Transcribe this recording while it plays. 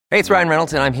Hey, it's Ryan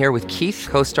Reynolds, and I'm here with Keith,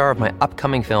 co-star of my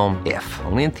upcoming film, If,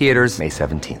 only in theaters May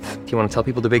 17th. Do you want to tell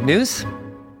people the big news?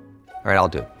 All right, I'll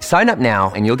do it. Sign up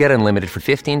now and you'll get unlimited for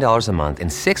 $15 a month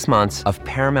and 6 months of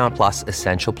Paramount Plus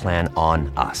Essential Plan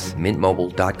on us.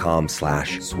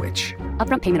 MintMobile.com/switch.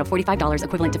 Upfront payment of $45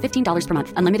 equivalent to $15 per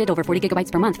month. Unlimited over 40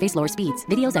 gigabytes per month. Face lower speeds.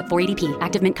 Videos at 480p.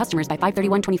 Active Mint customers by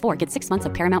 531.24 get 6 months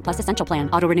of Paramount Plus Essential Plan.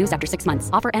 Auto renews after 6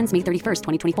 months. Offer ends May 31st,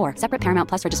 2024. Separate Paramount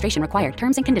Plus registration required.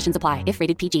 Terms and conditions apply if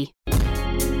rated PG.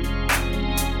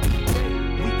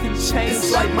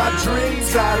 It's like my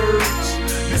dreams out of reach.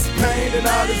 This pain and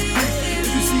all this grief. If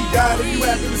you see God or you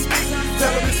have to speak,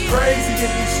 tell him it's crazy in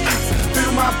these streets.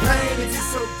 Feel my pain, it's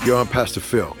just so deep. Yo, I'm Pastor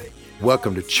Phil.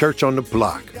 Welcome to Church on the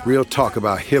Block. Real talk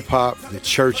about hip-hop, the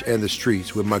church, and the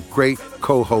streets with my great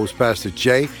co-host, Pastor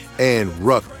Jay and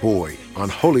Ruck Boy on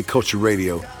Holy Culture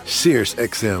Radio, Sirius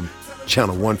XM,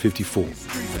 Channel 154. Tell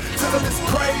him it's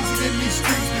crazy in these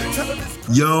streets. Tell him it's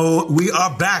Yo, we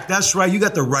are back. That's right. You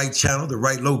got the right channel, the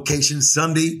right location.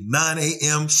 Sunday, 9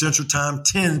 a.m. Central Time,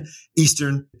 10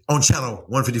 Eastern on Channel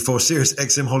 154, Sirius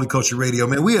XM Holy Culture Radio.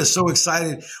 Man, we are so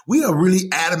excited. We are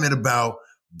really adamant about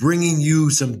bringing you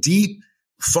some deep,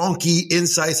 funky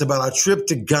insights about our trip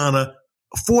to Ghana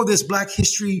for this Black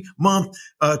History Month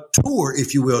tour,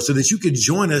 if you will, so that you can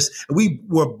join us. We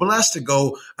were blessed to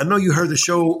go. I know you heard the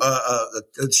show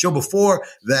before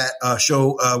that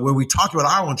show where we talked about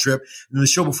our own trip. And the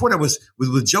show before that was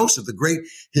with Joseph, the great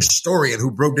historian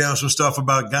who broke down some stuff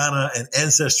about Ghana and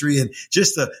ancestry and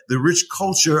just the rich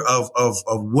culture of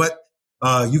what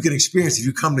you can experience if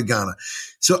you come to Ghana.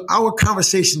 So our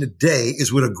conversation today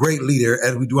is with a great leader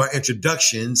as we do our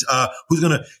introductions, who's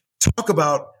going to talk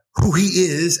about who he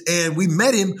is. And we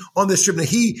met him on this trip. Now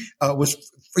he's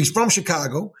from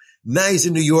Chicago. Now he's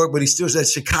in New York, but he still has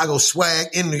Chicago swag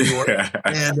in New York.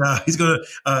 And he's going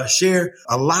to share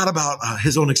a lot about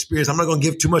his own experience. I'm not going to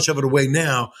give too much of it away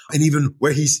now, and even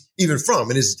where he's even from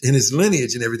and his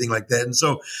lineage and everything like that. And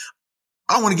so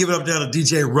I want to give it up down to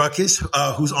DJ Ruckus,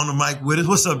 who's on the mic with us.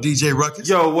 What's up, DJ Ruckus?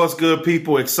 Yo, what's good,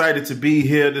 people? Excited to be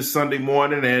here this Sunday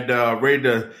morning and ready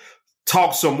to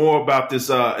talk some more about this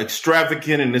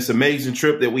extravagant and this amazing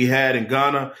trip that we had in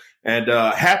Ghana. And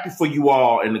happy for you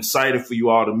all and excited for you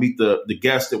all to meet the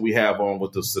guests that we have on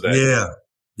with us today.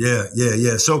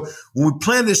 Yeah. So when we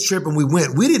planned this trip and we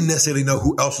went, we didn't necessarily know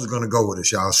who else was going to go with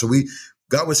us, y'all. So we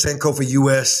got with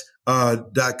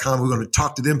SankofaUS.com. We're going to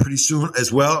talk to them pretty soon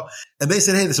as well. And they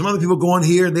said, hey, there's some other people going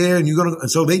here and there,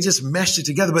 and so they just meshed it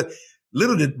together. But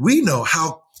little did we know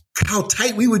how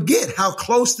tight we would get, how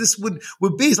close this would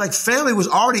be. It's like family was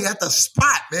already at the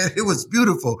spot, man. It was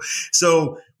beautiful.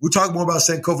 So we'll talk more about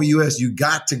Sankofa US. You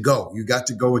got to go. You got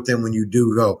to go with them when you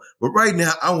do go. But right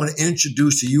now, I want to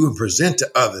introduce to you and present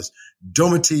to others,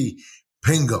 Domiti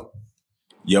Pingo.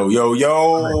 Yo. Yeah.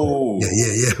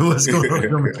 What's going on,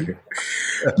 Domiti?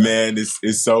 Man,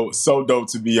 it's so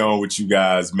dope to be on with you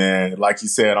guys, man. Like you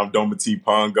said, I'm Domiti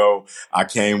Pongo. I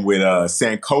came with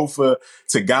Sankofa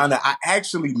to Ghana. I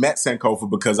actually met Sankofa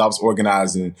because I was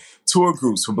organizing tour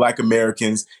groups for Black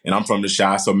Americans, and I'm from the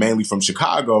Chi, so mainly from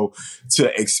Chicago,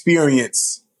 to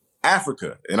experience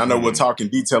Africa. And I know we'll talk in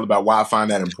detail about why I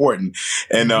find that important.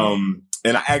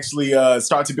 And I actually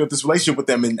started to build this relationship with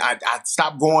them. And I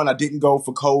stopped going. I didn't go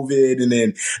for COVID. And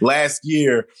then last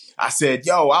year, I said,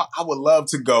 yo, I would love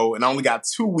to go. And I only got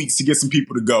 2 weeks to get some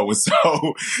people to go. And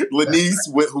so Lanice,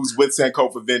 who's with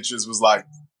Sankofa Ventures, was like,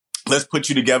 let's put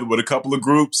you together with a couple of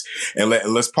groups and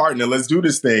let's partner. Let's do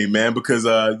this thing, man. Because,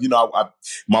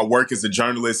 my work as a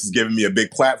journalist has given me a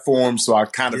big platform. So I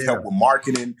kind of help with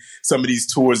marketing some of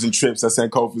these tours and trips that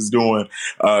Sankofa is doing.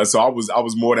 So I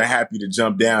was more than happy to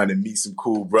jump down and meet some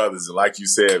cool brothers. And like you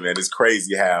said, man, it's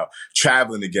crazy how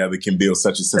traveling together can build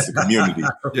such a sense of community.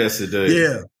 Yes, it does.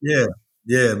 Yeah,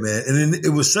 man. And then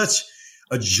it was such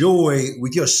a joy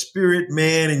with your spirit,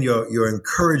 man, and your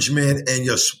encouragement and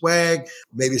your swag.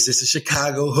 Maybe it's just a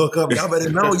Chicago hookup. Y'all better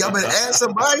know. Y'all better ask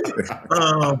somebody.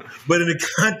 But in the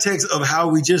context of how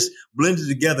we just blended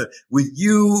together with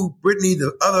you, Brittany,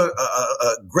 the other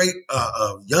great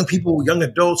young people, young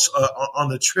adults on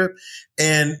the trip,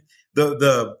 and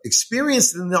the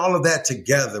experience and all of that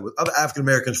together with other African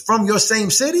Americans from your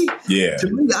same city. Yeah. To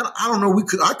me, I don't know.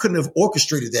 I couldn't have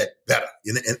orchestrated that better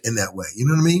in that way. You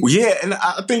know what I mean? Well, yeah. And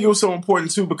I think it was so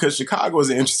important too, because Chicago is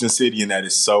an interesting city in that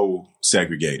it's so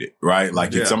segregated, right?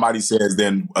 Like if somebody says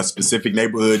then a specific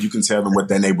neighborhood, you can tell them what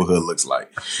that neighborhood looks like.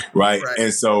 Right.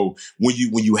 And so when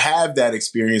you have that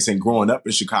experience and growing up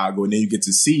in Chicago, and then you get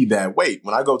to see that, wait,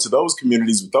 when I go to those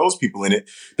communities with those people in it,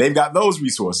 they've got those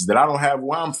resources that I don't have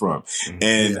where I'm from. from.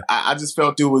 And I just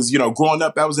felt it was, growing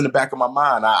up, that was in the back of my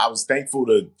mind. I was thankful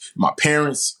to my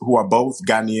parents, who are both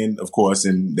Ghanaian, of course,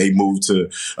 and they moved to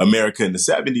America in the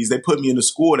 70s. They put me in a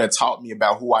school that taught me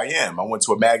about who I am. I went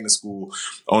to a magnet school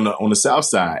on the South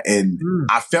Side, and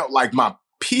I felt like my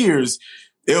peers,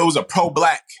 it was a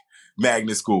pro-Black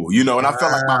magnet school, and I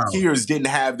felt like my peers didn't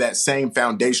have that same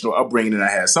foundational upbringing that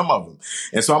I had, some of them.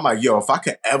 And so I'm like, if I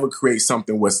could ever create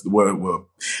something where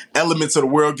elements of the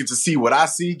world get to see what I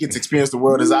see, get to experience the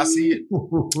world as I see it,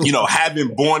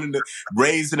 having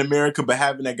raised in America, but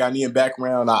having that Ghanaian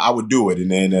background, I would do it. And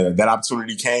then that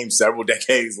opportunity came several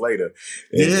decades later.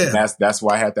 And that's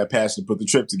why I had that passion to put the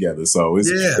trip together. So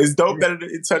it's dope that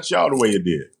it touched y'all the way it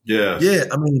did. Yeah. Yeah.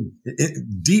 I mean,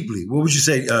 deeply. What would you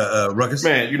say, Ruckus?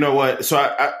 Man, you know what? So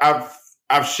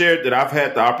I've shared that I've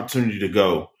had the opportunity to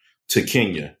go to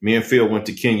Kenya. Me and Phil went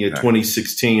to Kenya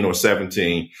 2016 or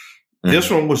 17.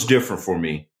 This one was different for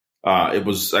me. It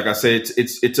was, like I said,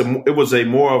 it was a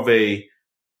more of a,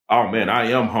 oh man,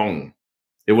 I am home.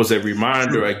 It was a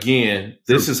reminder again,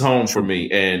 this is home for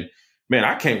me. And man,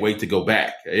 I can't wait to go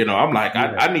back. I'm like,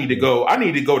 I need to go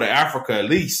to Africa at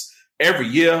least every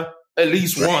year. At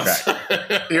least once. Right.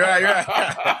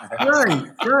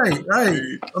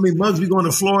 I mean, Muggs be going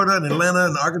to Florida and Atlanta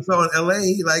and Arkansas and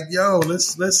LA. Like,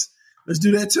 let's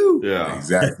do that too. Yeah,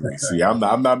 exactly. See, I'm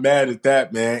not mad at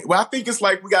that, man. Well, I think it's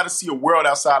like we got to see a world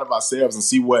outside of ourselves and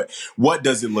see what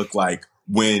does it look like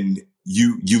when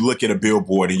you look at a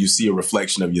billboard and you see a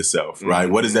reflection of yourself, right?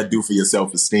 What does that do for your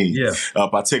self-esteem? Yeah.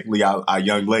 Particularly our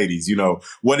young ladies,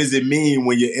 what does it mean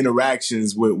when your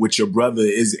interactions with your brother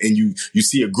is, and you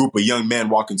see a group of young men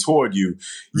walking toward you,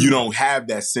 you don't have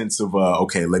that sense of,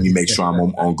 okay, let me make sure I'm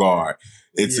on guard.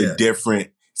 It's a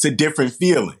different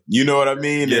feeling. You know what I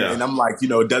mean? Yeah. And I'm like,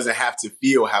 it doesn't have to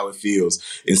feel how it feels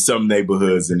in some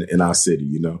neighborhoods in our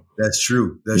city, That's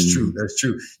true. That's true. That's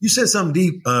true. You said something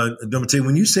deep, Domite,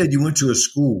 when you said you went to a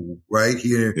school right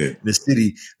here in the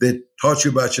city that taught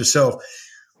you about yourself.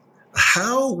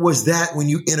 How was that when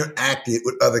you interacted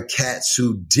with other cats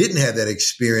who didn't have that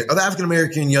experience, other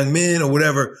African-American young men or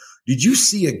whatever? Did you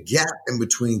see a gap in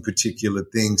between particular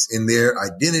things in their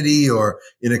identity or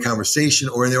in a conversation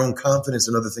or in their own confidence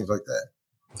and other things like that?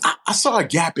 I saw a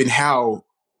gap in how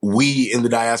we in the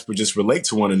diaspora just relate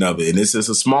to one another. And it's just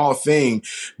a small thing,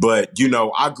 but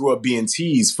I grew up being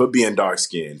teased for being dark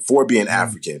skinned, for being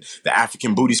African, the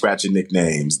African booty scratching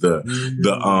nicknames, the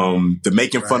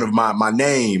making fun of my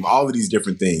name, all of these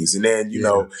different things. And then,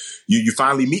 you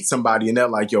finally meet somebody and they're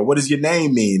like, yo, what does your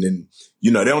name mean? And, they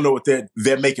don't know what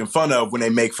they're making fun of when they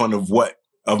make fun of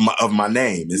of my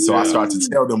name. And so I started to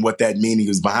tell them what that meaning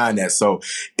was behind that. So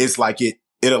it's like it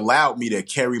allowed me to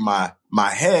carry my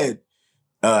head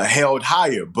held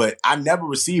higher, but I never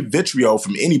received vitriol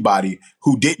from anybody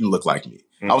who didn't look like me.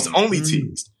 I was only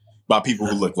teased by people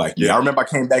who looked like me. I remember I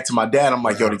came back to my dad. I'm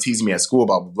like, yo, they teased me at school,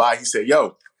 blah, blah, blah. He said,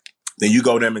 yo, then you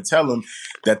go to them and tell them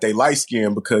that they light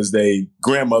skinned because their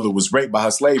grandmother was raped by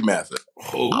her slave master.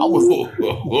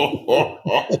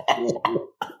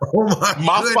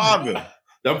 My father.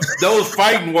 Those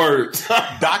fighting words.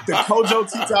 Dr.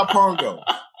 Kojo Tita Pongo.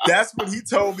 That's what he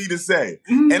told me to say.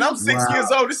 And I'm 6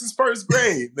 years old. This is first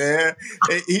grade, man.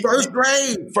 First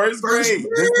grade.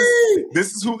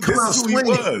 This is who he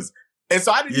was. And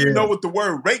so I didn't even know what the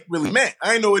word rape really meant.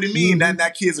 I didn't know what it mean.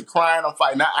 That kids are crying, I'm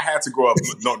fighting. I had to grow up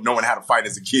knowing how to fight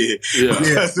as a kid.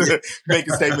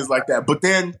 Making statements like that. But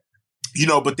then,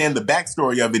 the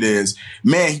backstory of it is,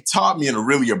 man, he taught me in a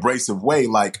really abrasive way,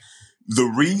 like, the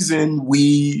reason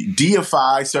we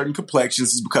deify certain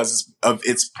complexions is because of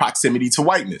its proximity to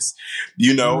whiteness,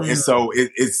 and so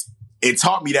it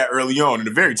taught me that early on in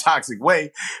a very toxic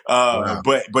way.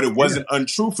 But it wasn't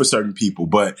untrue for certain people,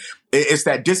 but it's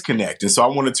that disconnect. And so I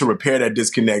wanted to repair that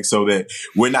disconnect so that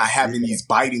we're not having these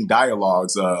biting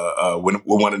dialogues with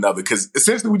one another. Because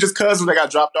essentially we just cousins that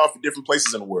got dropped off in different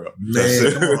places in the world. Man,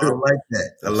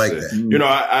 I like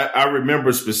that. I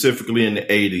remember specifically in the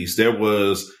 80s, there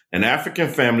was an African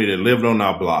family that lived on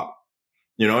our block,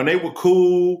 and they were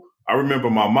cool. I remember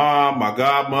my mom, my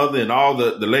godmother, and all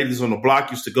the ladies on the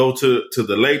block used to go to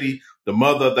the lady, the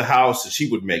mother of the house, and she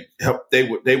would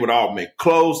they would all make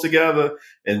clothes together.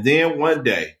 And then one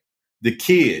day, the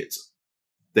kids,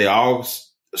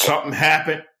 something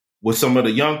happened with some of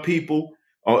the young people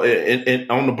on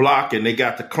the block, and they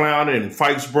got to clowning and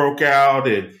fights broke out.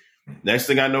 And next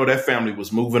thing I know, that family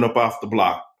was moving up off the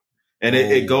block. And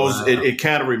it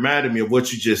kind of reminded me of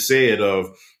what you just said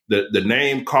of the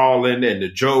name calling and the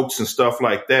jokes and stuff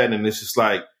like that. And it's just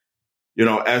like,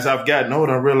 as I've gotten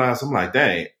older, I realized I'm like,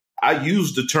 dang, I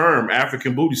used the term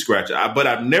African booty scratcher, but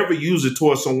I've never used it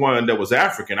towards someone that was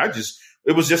African. I just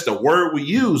it was just a word we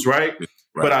use, right?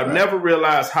 But I never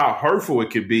realized how hurtful it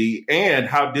could be and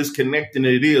how disconnecting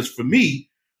it is for me.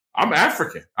 I'm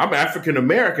African. I'm African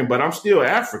American, but I'm still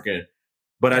African.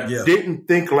 But I didn't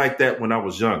think like that when I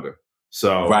was younger.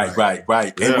 So right.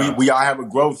 Yeah. And we all have a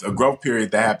growth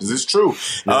period that happens. It's true.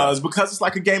 It's because it's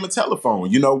like a game of telephone.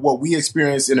 You know, what we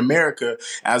experience in America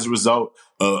as a result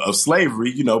of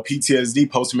slavery, you know,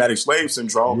 PTSD, post-traumatic slave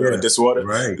syndrome, disorder,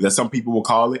 that some people will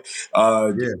call it.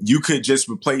 You could just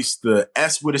replace the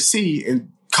S with a C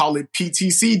and call it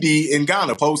PTCD in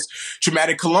Ghana,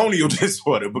 post-traumatic colonial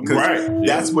disorder, because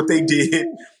that's what they did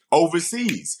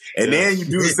overseas. And then you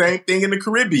do the same thing in the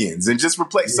Caribbeans and just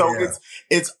replace. So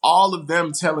it's all of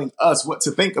them telling us what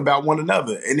to think about one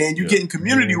another. And then you get in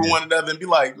community with one another and be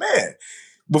like, man,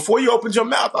 before you opened your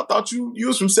mouth, I thought you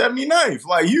was from 79th.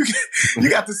 Like you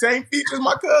got the same features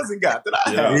my cousin got that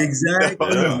I have. Exactly.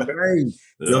 Right.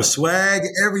 Your swag,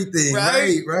 everything.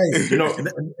 Right. You know,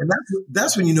 and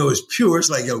that's when you know it's pure. It's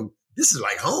like, yo, this is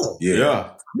like home. Yeah.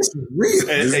 This is real.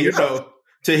 And you know,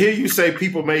 to hear you say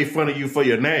people made fun of you for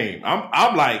your name,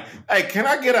 I'm like, hey, can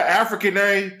I get an African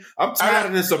name? I'm tired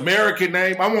of this American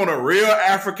name. I want a real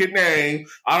African name.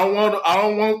 I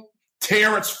don't want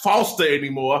Terrence Foster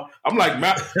anymore. I'm like,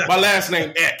 my last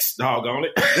name X, doggone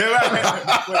it.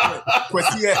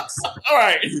 What's the X? All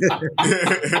right.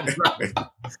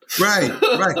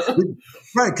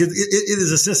 Right. Because it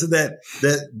is a sense of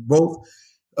that both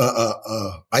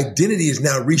identity is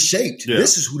now reshaped. Yeah.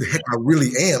 This is who the heck I really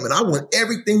am, and I want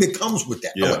everything that comes with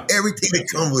that. I want everything that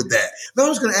comes with that. But I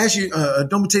was going to ask you,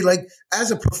 Domite, like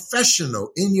as a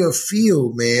professional in your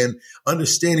field, man,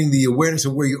 understanding the awareness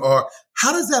of where you are,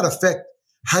 how does that affect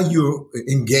how you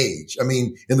engage? I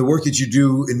mean, in the work that you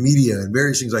do in media and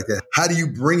various things like that, how do you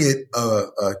bring it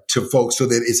to folks so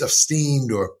that it's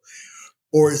esteemed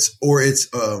or it's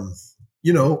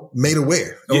you know, made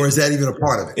aware, or is that even a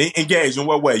part of it? Engaged in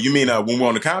what way? You mean when we're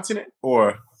on the continent,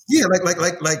 or? Yeah,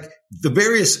 like the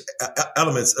various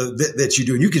elements that you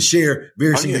do, and you can share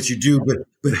various things that you do,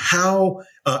 but how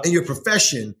in your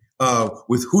profession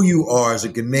with who you are as a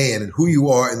Ghanaian and who you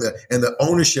are and the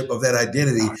ownership of that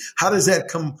identity, how does that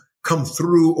come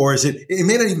through, or is it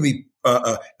may not even be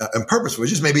and purposeful.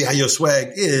 It's just maybe how your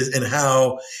swag is and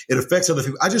how it affects other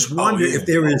people. I just wonder if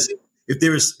there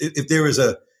is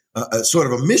a sort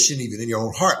of a mission even in your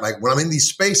own heart. Like when I'm in these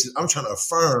spaces, I'm trying to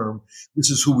affirm this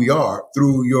is who we are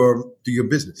through your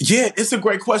business. Yeah, it's a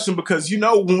great question because, you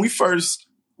know, when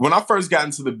I first got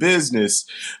into the business,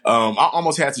 I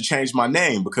almost had to change my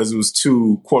name because it was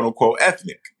too quote unquote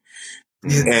ethnic.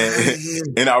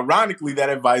 And ironically, that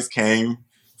advice came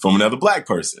from another Black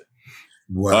person.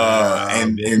 Wow.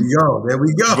 And there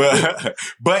we go.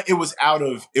 But it was out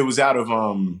of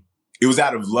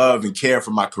love and care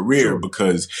for my career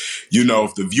because, you know,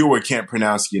 if the viewer can't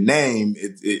pronounce your name,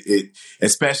 it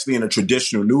especially in a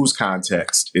traditional news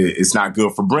context, it's not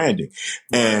good for branding.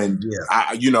 And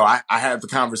I had the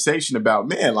conversation about,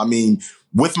 man, I mean,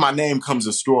 with my name comes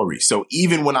a story. So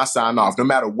even when I sign off, no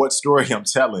matter what story I'm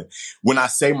telling, when I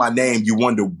say my name, you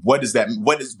wonder, what is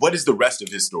the rest of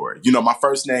his story? You know, my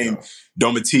first name,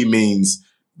 Domiti, means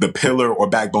the pillar or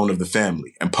backbone of the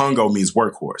family, and Pungo means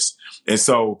workhorse. And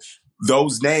so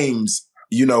those names,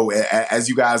 you know, as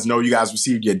you guys know, you guys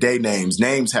received your day names.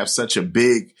 Names have such a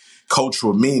big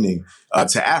cultural meaning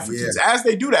to Africans, as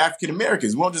they do to African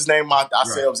Americans. We won't just name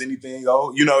ourselves anything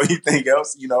else. You know,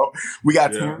 we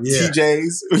got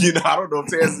TJs. You know, I don't know if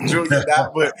Terrence Jr. or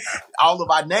not, but all of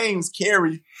our names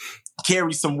carry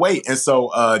some weight. And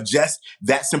so just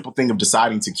that simple thing of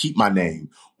deciding to keep my name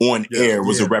on air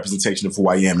was a representation of who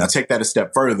I am. Now take that a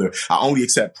step further. I only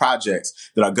accept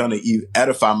projects that are going to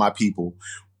edify my people,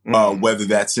 whether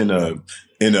that's in a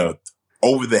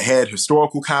over the head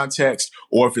historical context,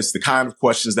 or if it's the kind of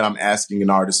questions that I'm asking an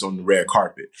artist on the red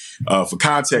carpet. For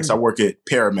context, I work at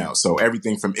Paramount. So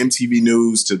everything from MTV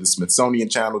News to the Smithsonian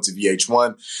Channel to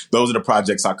VH1, those are the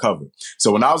projects I cover.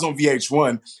 So when I was on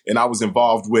VH1 and I was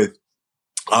involved with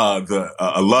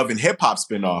a Love and Hip Hop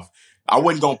spinoff, I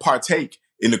wasn't going to partake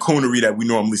in the coonery that we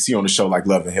normally see on the show like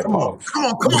Love and Hip Hop. Come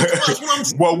on.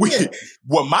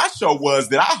 What my show was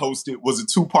that I hosted was a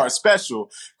 2-part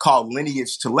special called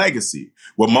Lineage to Legacy,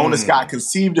 where Mona Scott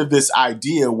conceived of this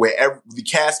idea where the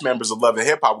cast members of Love and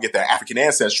Hip Hop would get their African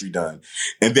ancestry done.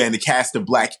 And then the cast of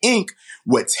Black Ink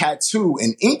would tattoo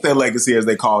and ink their legacy, as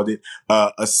they called it,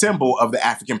 a symbol of the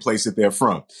African place that they're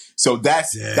from. So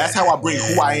that's how I bring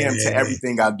who I am to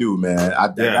everything I do, man.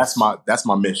 That's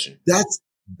my mission.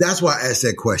 That's why I asked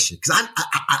that question, because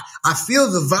I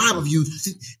feel the vibe of you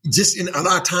just in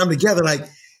our time together. Like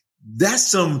that's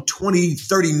some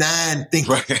 2039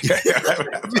 thinking. Right. You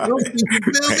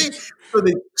feel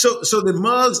me? So the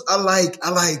mugs are like,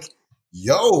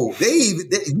 yo,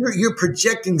 you're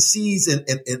projecting seeds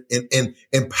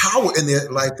and power in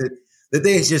their life that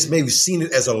they just maybe seen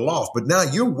it as a loft, but now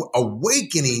you're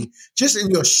awakening just in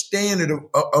your standard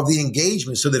of the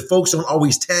engagement so that folks don't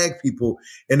always tag people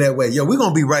in that way. Yo, we're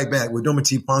going to be right back with Doma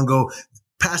T. Pongo,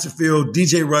 Pastor Phil,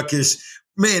 DJ Ruckus.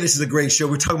 Man, this is a great show.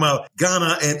 We're talking about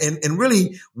Ghana and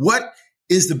really what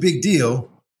is the big deal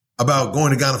about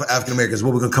going to Ghana for African Americans,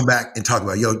 what we're going to come back and talk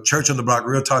about. Yo, Church on the Block,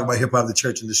 real talk about hip-hop, the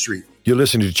church, and the street. You're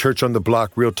listening to Church on the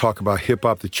Block, real talk about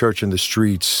hip-hop, the church, and the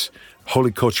streets.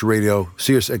 Holy Culture Radio,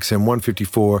 Sirius XM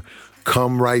 154.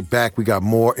 Come right back. We got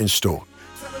more in store.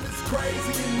 Tell them it's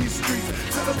crazy in these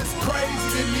streets. Tell them it's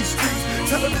crazy in these streets.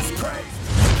 Tell them it's crazy.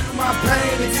 My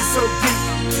pain is so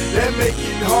deep that make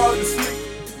it hard to sleep.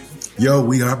 Yo,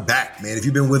 we are back, man. If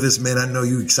you've been with us, man, I know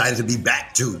you're excited to be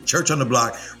back too. Church on the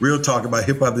Block, real talk about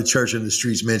hip hop, the church, and the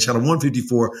streets, man. Channel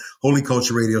 154, Holy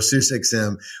Culture Radio, Sirius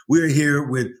XM. We're here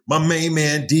with my main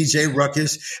man, DJ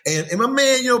Ruckus, and my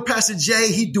man, Pastor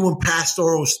Jay. He doing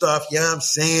pastoral stuff. You know what I'm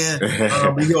saying?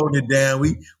 We holding it down.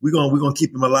 We're gonna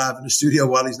keep him alive in the studio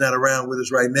while he's not around with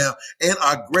us right now. And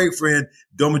our great friend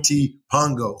Doma T.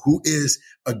 Pongo, who is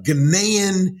a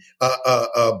Ghanaian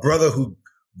brother who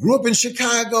grew up in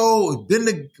Chicago, but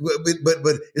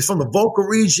it's from the Volca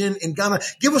region in Ghana.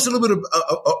 Give us a little bit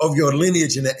of your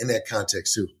lineage in that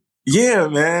context too. Yeah,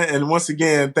 man. And once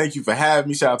again, thank you for having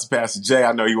me. Shout out to Pastor Jay.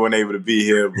 I know you weren't able to be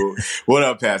here, but what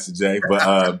up, Pastor Jay? But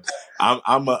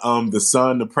I'm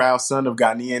the proud son of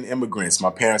Ghanaian immigrants. My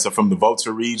parents are from the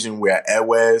Volta region. We're at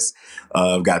Edwes.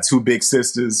 I've got two big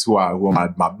sisters who are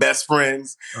my best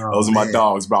friends. Those are my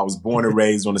dogs, bro. I was born and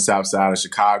raised on the south side of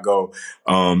Chicago,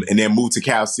 and then moved to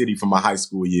Cal City for my high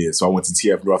school years. So I went to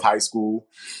TF North High School.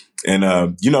 And,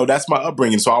 that's my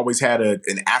upbringing. So I always had an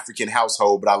African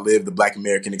household, but I lived the Black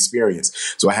American experience.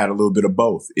 So I had a little bit of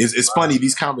both. It's funny.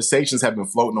 These conversations have been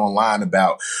floating online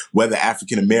about whether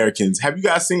African Americans, have you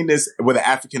guys seen this? Whether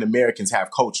African Americans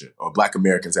have culture or Black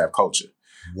Americans have culture.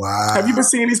 Wow. Have you been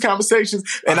seeing these conversations?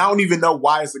 And I don't even know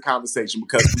why it's a conversation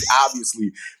because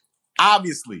we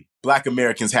obviously Black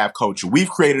Americans have culture. We've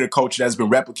created a culture that's been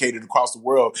replicated across the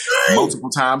world multiple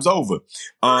times over.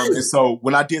 And so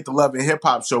when I did the Love and Hip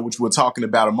Hop show, which we were talking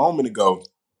about a moment ago,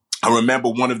 I remember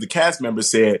one of the cast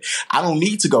members said, I don't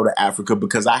need to go to Africa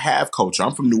because I have culture.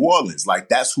 I'm from New Orleans. Like,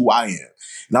 that's who I am.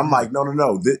 And I'm like,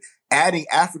 no. Adding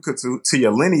Africa to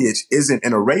your lineage isn't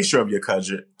an erasure of your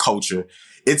culture.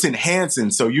 It's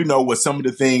enhancing. So you know what some of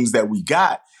the things that we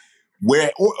got, where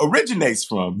it originates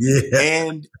from. Yeah.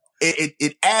 And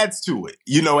it adds to it.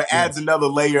 It adds another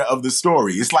layer of the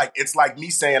story. It's like me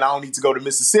saying I don't need to go to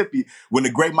Mississippi when the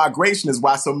Great Migration is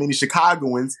why so many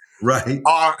Chicagoans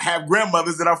have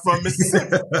grandmothers that are from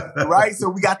Mississippi. Right? So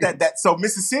we got that. So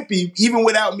Mississippi, even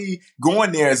without me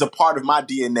going there, is a part of my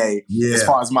DNA as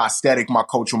far as my aesthetic, my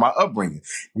culture, my upbringing.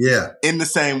 Yeah. In the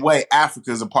same way,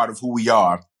 Africa is a part of who we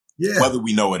are, whether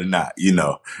we know it or not,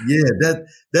 Yeah,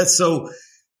 that's so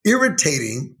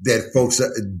irritating that folks,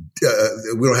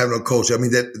 we don't have no culture. I mean,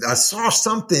 that I saw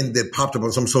something that popped up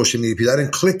on some social media piece. I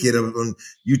didn't click it on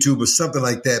YouTube or something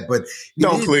like that, but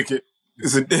don't click it.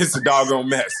 It's a doggone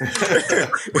mess.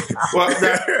 Well,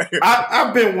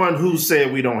 I've been one who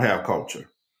said we don't have culture.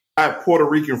 I have Puerto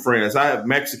Rican friends. I have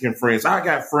Mexican friends. I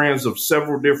got friends of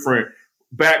several different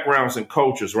backgrounds and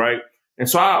cultures, right? And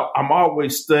so I'm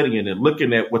always studying and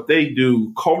looking at what they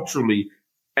do culturally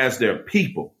as their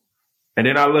people. And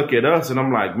then I look at us and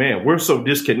I'm like, man, we're so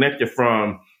disconnected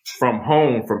from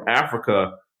home, from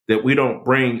Africa, that we don't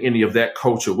bring any of that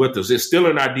culture with us. It's still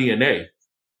in our DNA,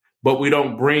 but we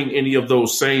don't bring any of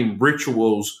those same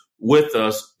rituals with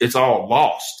us. It's all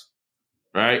lost,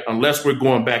 right? Unless we're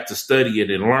going back to study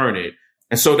it and learn it.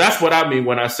 And so that's what I mean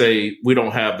when I say we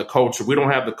don't have the culture. We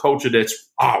don't have the culture that's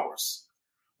ours.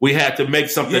 We had to make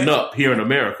something up here in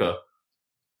America.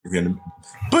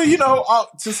 But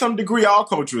to some degree, all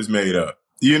culture is made up.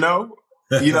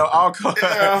 All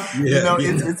culture.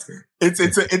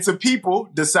 It's a people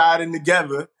deciding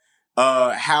together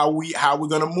how we're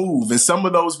gonna move, and some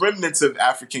of those remnants of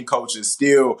African culture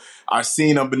still are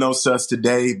seen unbeknownst to us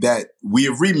today that we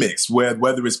have remixed.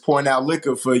 Whether it's pouring out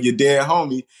liquor for your dead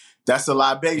homie, that's a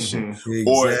libation. Mm-hmm.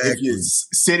 Or if you're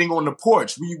sitting on the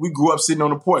porch, we grew up sitting on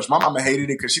the porch. My mama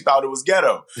hated it because she thought it was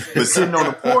ghetto. But sitting on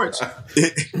the porch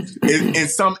in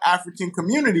some African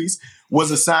communities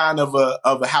was a sign of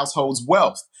a household's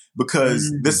wealth.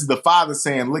 Because this is the father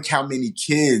saying, look how many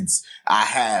kids I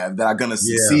have that are going to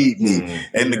succeed me.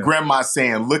 And the grandma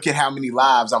saying, look at how many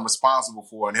lives I'm responsible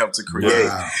for and help to create.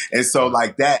 Wow. And so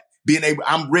like that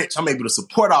I'm rich. I'm able to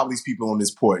support all these people on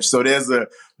this porch. So there's a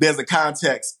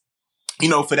context,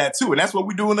 for that too. And that's what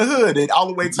we do in the hood, and all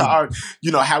the way to our,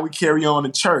 how we carry on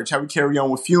in church, how we carry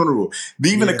on with funeral.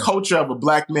 Even the culture of a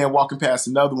black man walking past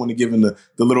another one and giving the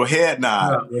little head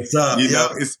nod,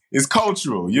 it's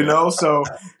cultural, So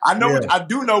I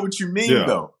do know what you mean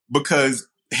though, because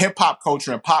hip hop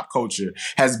culture and pop culture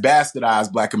has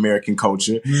bastardized Black American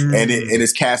culture, and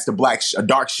it's cast a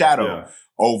dark shadow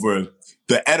over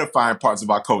the edifying parts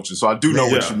of our culture. So I do know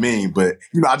what you mean, but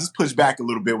I just push back a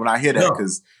little bit when I hear that,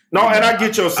 because and I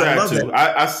get your side too.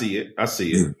 I see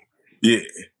it.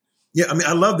 Yeah. I mean,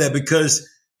 I love that, because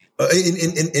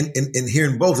in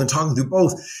hearing both and talking through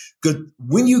both, because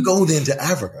when you go then to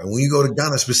Africa, when you go to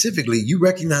Ghana specifically, you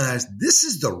recognize this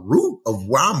is the root of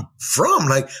where I'm from.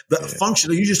 Like the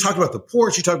function, you just talked about the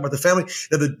porch, you talked about the family.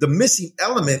 The missing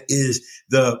element is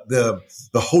the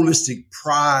holistic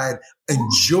pride and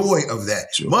joy of that.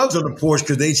 Sure. Mom's on the porch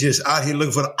because they just out here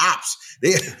looking for the ops.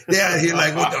 They out here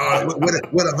like, where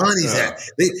the honey's at?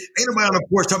 Ain't nobody on the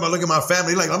porch talking about, look at my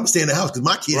family. Like, I'm gonna stay in the house because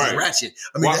my kids are ratchet.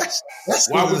 I mean, that's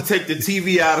why we take the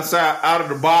TV out of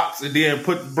the box and then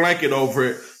put the blanket over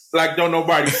it, like don't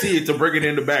nobody see it, to bring it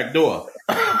in the back door.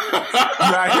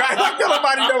 Right. Like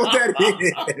nobody know what that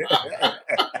is.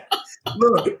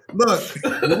 Look,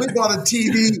 when we bought a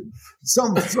TV,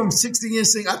 some 60-inch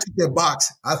thing, I took that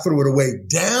box, I threw it away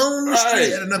down the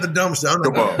street at another dumpster. I'm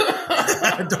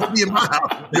like, don't be in my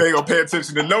house. You ain't gonna pay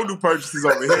attention to no new purchases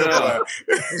over here.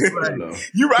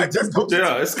 You're right. It's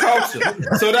culture.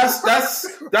 So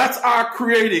that's our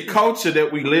created culture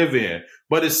that we live in.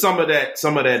 But it's some of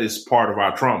that is part of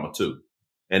our trauma too,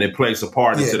 and it plays a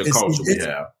part into the culture we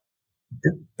have.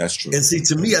 That's true. And see,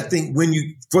 to me, I think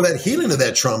for that healing of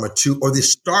that trauma too, or the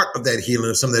start of that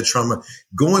healing of some of that trauma,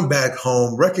 going back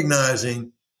home,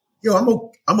 recognizing, I'm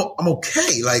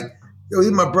okay. Like,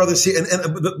 my brother's here, and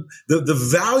the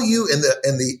value and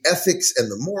the ethics and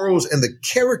the morals and the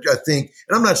character, I think,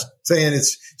 and I'm not saying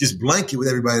it's just blanket with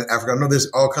everybody in Africa. I know there's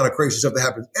all kind of crazy stuff that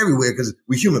happens everywhere because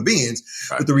we're human beings,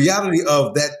 but the reality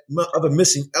of that other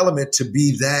missing element to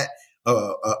be that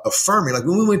affirming. Like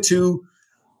when we went to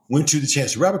the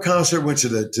Chance the Rapper concert, went to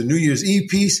the New Year's Eve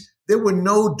piece, there were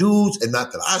no dudes, and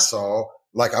not that I saw,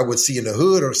 like I would see in the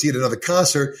hood or see at another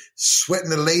concert,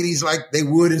 sweating the ladies like they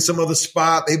would in some other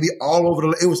spot. They'd be all over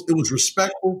it was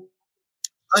respectful.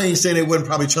 I ain't saying they wasn't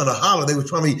probably trying to holler. They be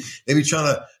trying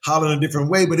to holler in a different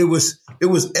way, but it was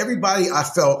everybody I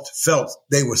felt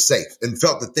they were safe and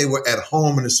felt that they were at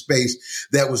home in a space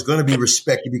that was going to be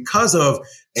respected because of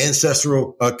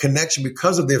ancestral connection,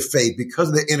 because of their faith, because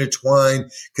of their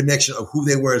intertwined connection of who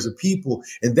they were as a people.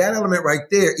 And that element right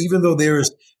there, even though there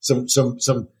is some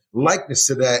likeness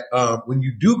to that, when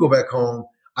you do go back home,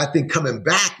 I think coming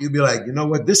back, you'll be like, you know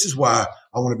what? This is why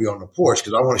I want to be on the porch,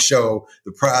 because I want to show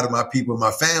the pride of my people and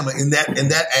my family in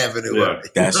that avenue. Yeah,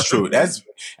 that's true. That's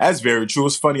very true.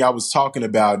 It's funny. I was talking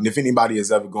about, and if anybody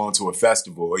has ever gone to a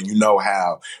festival, and you know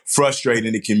how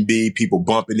frustrating it can be, people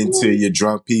bumping into you,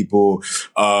 drunk people.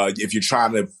 If you're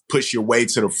trying to push your way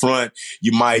to the front,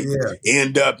 you might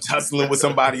end up tussling with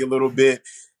somebody a little bit.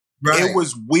 Right. It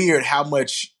was weird how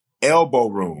much elbow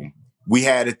room we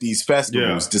had at these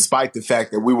festivals, despite the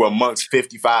fact that we were amongst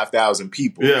 55,000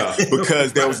 people,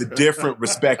 because there was a different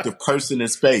respective person in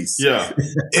space,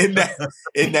 in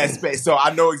that space. So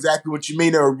I know exactly what you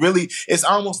mean. It's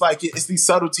almost like it's these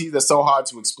subtleties that's so hard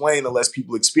to explain unless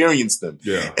people experience them.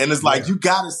 Yeah. And it's like, you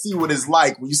got to see what it's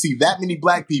like when you see that many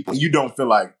black people, you don't feel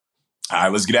like, all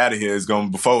right, let's get out of here. It's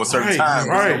going before a certain time. It's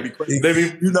going to be crazy.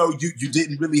 You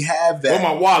didn't really have that.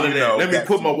 Where my wallet at? Let me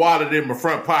put my wallet in my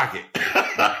front pocket.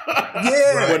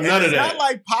 But none of that. Not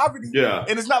like poverty. Yeah.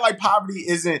 And it's not like poverty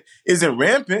isn't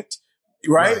rampant,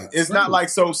 right? It's not like,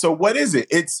 so what is it?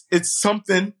 It's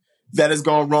something that has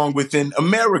gone wrong within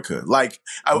America. Like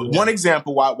one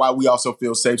example why we also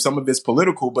feel safe, some of it's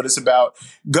political, but it's about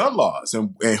gun laws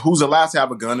and who's allowed to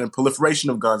have a gun and proliferation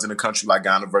of guns in a country like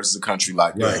Ghana versus a country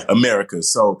like America.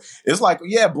 So it's like,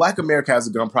 Black America has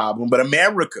a gun problem, but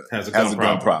America has a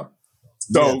gun problem.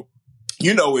 So,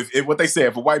 if what they say,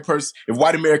 if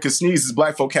white America sneezes,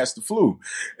 black folk catch the flu.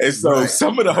 And so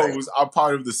some of those are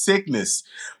part of the sickness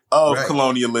of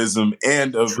colonialism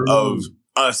and of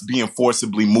us being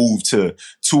forcibly moved to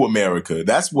America.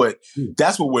 That's what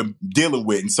we're dealing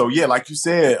with. And so, like you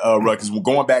said, Ruckus, we're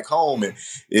going back home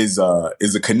is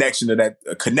a connection to that,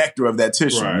 a connector of that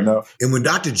tissue, And when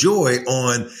Dr. Joy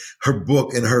on her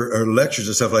book and her lectures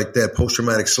and stuff like that,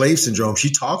 post-traumatic slave syndrome,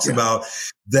 she talks about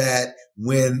that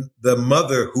when the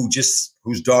mother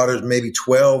whose daughter's maybe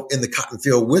 12 in the cotton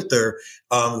field with her,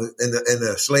 and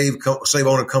the slave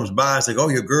owner comes by and says, "Oh,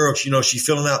 your girl, she's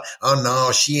filling out. Oh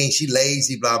no, she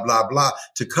lazy, blah, blah, blah,"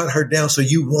 to cut her down so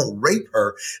you won't rape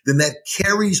her. Then that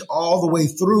carries all the way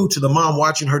through to the mom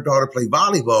watching her daughter play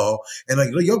volleyball and like,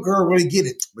 your girl really get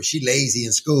it, but she lazy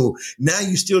in school. Now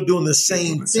you're still doing the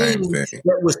same thing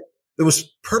that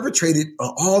was perpetrated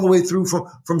all the way through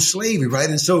from slavery, right?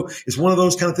 And so it's one of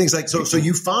those kind of things like, so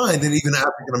you find that even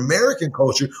African-American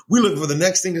culture, we look for the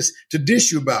next thing to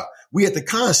dish you about. We at the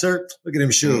concert, look at them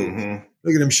shoes. Mm-hmm.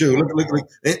 Look at them shoes. Look.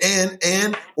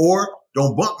 And, or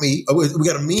don't bump me. We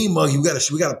got a mean mug. We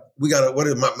got what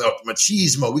is my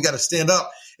cheese mug. We got to stand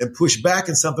up and push back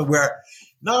in something where,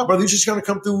 no, brother, you're just going to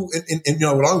come through and as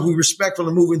long as we're respectful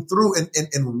and moving through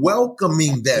and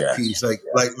welcoming that piece. Like,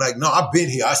 no, I've been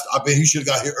here. I've been, you should have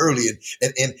got here early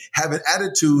and having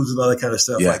attitudes and all that kind of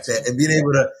stuff like that and being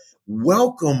able to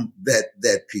welcome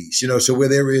that piece, so where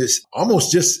there is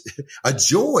almost just a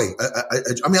joy.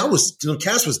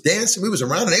 Cass was dancing. We was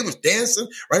around and they was dancing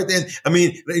right then. I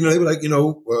mean, they were like,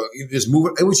 just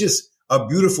moving. It was just a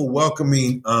beautiful,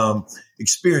 welcoming,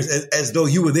 experience as though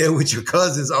you were there with your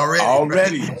cousins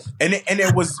already. Right? And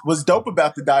it was dope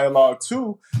about the dialogue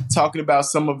too, talking about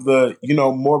some of the,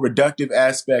 more reductive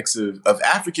aspects of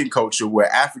African culture where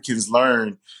Africans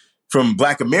learn from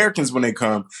Black Americans when they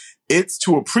come. It's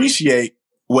to appreciate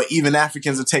what even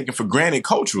Africans are taking for granted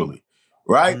culturally.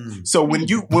 Right. So when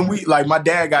we like, my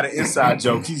dad got an inside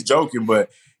joke, he's joking, but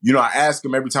I ask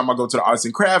him every time I go to the arts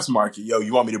and crafts market,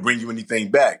 you want me to bring you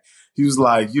anything back? He was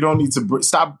like, you don't need to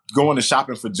stop going to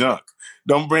shopping for junk.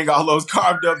 Don't bring all those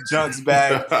carved up junks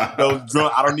back. I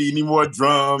don't need any more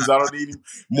drums. I don't need any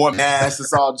more masks.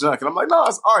 It's all junk. And I'm like, no,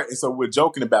 it's art. And so we're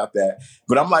joking about that.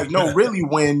 But I'm like, no, really,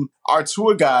 when our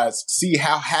tour guides see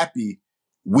how happy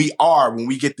we are when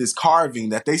we get this carving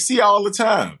that they see all the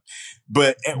time.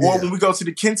 Or when we go to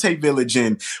the Kente village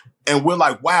and we're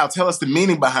like, wow, tell us the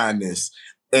meaning behind this.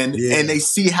 And they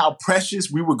see how precious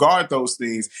we regard those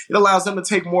things. It allows them to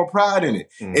take more pride in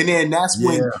it. And then that's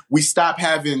when we stop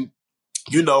having,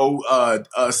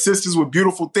 sisters with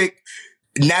beautiful, thick,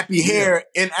 nappy hair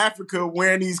in Africa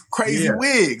wearing these crazy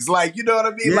wigs. Like, you know what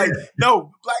I mean? Like,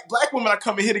 no, black women are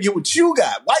coming here to get what you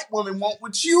got. White women want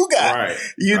what you got. Right.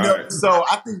 Right. So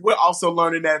I think we're also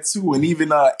learning that too. And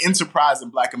even enterprising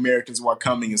Black Americans who are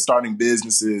coming and starting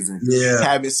businesses and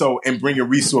and bringing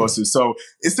resources. So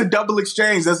it's a double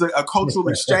exchange. There's a cultural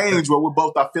exchange where we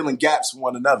both are filling gaps for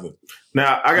one another.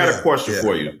 Now, I got a question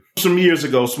for you. Some years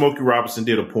ago, Smokey Robinson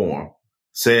did a poem,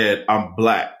 said, "I'm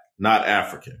Black, not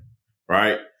African."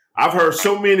 Right? I've heard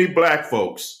so many Black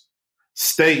folks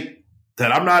state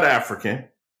that I'm not African.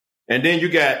 And then you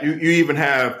even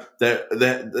have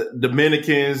the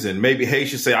Dominicans and maybe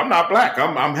Haitians say, I'm not Black.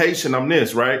 I'm Haitian. I'm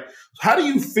this, right? How do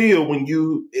you feel when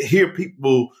you hear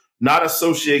people not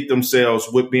associate themselves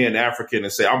with being African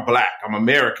and say, I'm Black, I'm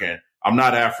American, I'm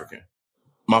not African?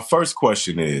 My first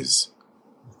question is,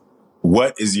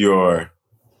 what is your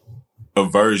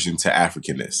aversion to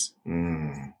Africanness?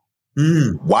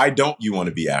 Why don't you want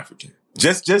to be African?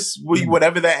 Just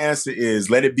whatever that answer is,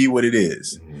 let it be what it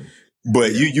is.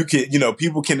 But you can,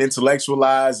 people can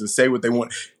intellectualize and say what they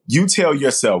want. You tell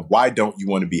yourself, why don't you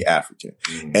want to be African?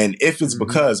 And if it's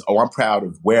because, I'm proud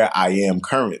of where I am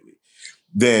currently,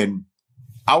 then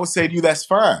I would say to you, that's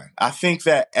fine. I think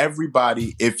that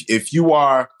everybody, if you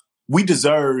are, we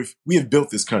have built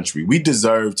this country. We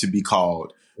deserve to be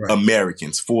called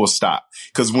Americans, full stop.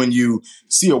 Because when you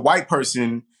see a white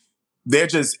person, they're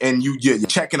just, and you're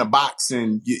checking a box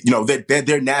and,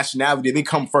 their nationality, they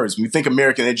come first. When you think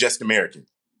American, they're just American.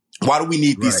 Why do we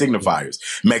need these signifiers?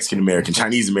 Mexican American,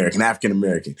 Chinese American, African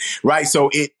American, right? So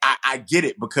I get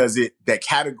it because that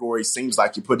category seems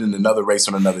like you're putting another race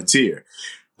on another tier.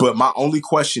 But my only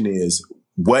question is,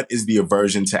 what is the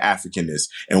aversion to Africanness?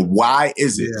 And why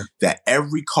is it that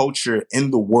every culture in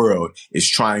the world is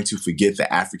trying to forget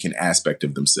the African aspect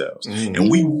of themselves? And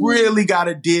we really got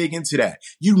to dig into that.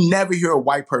 You never hear a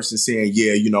white person saying,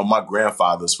 my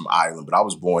grandfather's from Ireland, but I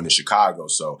was born in Chicago,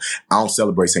 so I don't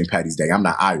celebrate St. Patty's Day. I'm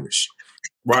not Irish.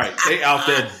 Right. They out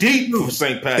there deep for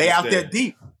St. Patty's Day. They out there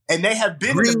deep. And they have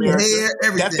been in America.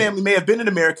 That family may have been in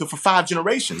America for 5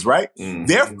 generations, right?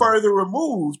 They're further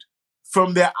removed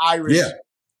from their Irish,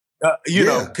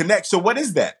 connect. So what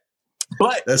is that?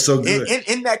 But that's so good.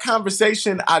 In that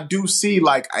conversation, I do see,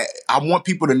 I want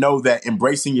people to know that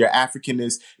embracing your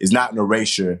Africanness is not an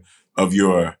erasure of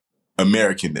your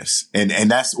Americanness. And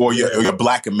that's, or your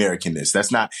Black Americanness. That's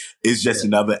not, it's just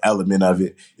another element of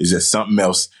it. It's just something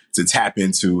else to tap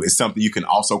into is something you can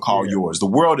also call yours. The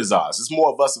world is ours. It's more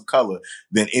of us of color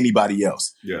than anybody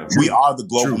else. Yeah. We are the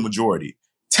global majority.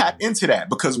 Tap into that,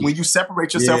 because when you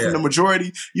separate yourself from the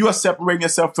majority, you are separating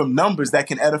yourself from numbers that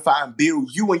can edify and build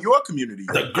you and your community.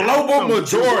 The global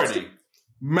majority.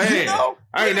 Man, you know,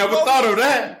 I ain't never thought of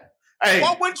that. Hey,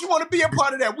 why wouldn't you want to be a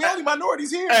part of that? We only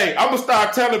minorities here. Hey, I'm going to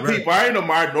start telling people I ain't a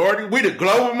minority. We the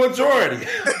global majority.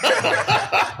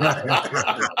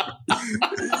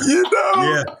 You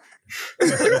know?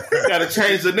 Yeah. Got to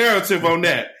change the narrative on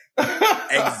that.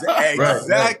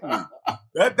 Exactly.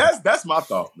 That's my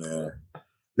thought, man.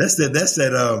 That's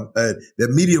that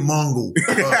media Mongol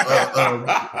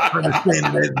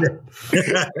understanding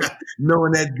that,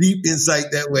 knowing that deep insight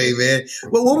that way, man.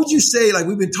 Well, what would you say? Like,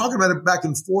 we've been talking about it back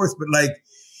and forth, but like,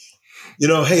 you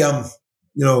know, hey, I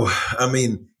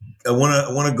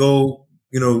want to go,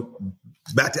 you know,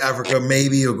 back to Africa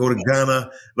maybe, or go to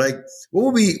Ghana. Like,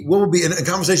 what would be in a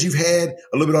conversation you've had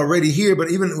a little bit already here, but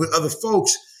even with other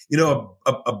folks, you know,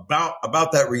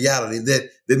 about that reality that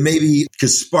maybe could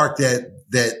spark that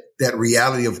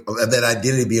reality of that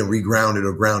identity being regrounded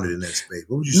or grounded in that space?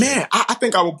 What would you say? Man, I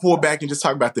think I would pull back and just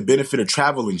talk about the benefit of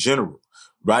travel in general,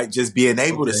 right? Just being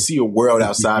able to see a world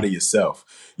outside of yourself.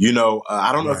 You know,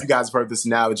 I don't know if you guys have heard this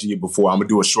analogy before. I'm going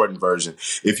to do a shortened version.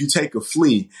 If you take a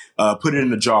flea, put it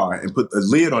in a jar and put a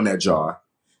lid on that jar.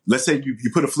 Let's say you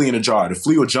put a flea in a jar. The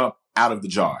flea will jump out of the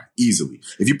jar easily.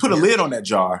 If you put a lid on that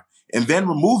jar and then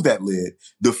remove that lid,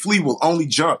 the flea will only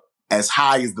jump as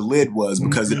high as the lid was,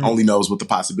 because it only knows what the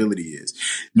possibility is.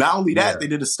 Not only that, they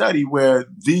did a study where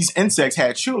these insects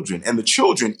had children, and the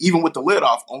children, even with the lid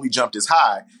off, only jumped as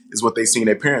high as what they seen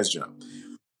their parents jump.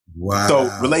 Wow. So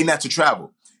relating that to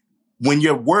travel. When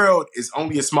your world is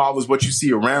only as small as what you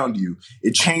see around you,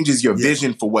 it changes your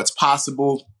vision for what's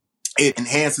possible. It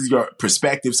enhances your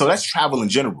perspective. So that's travel in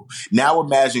general. Now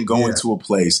imagine going to a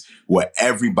place where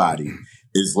everybody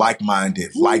is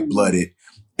like-minded, like-blooded,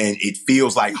 and it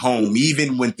feels like home,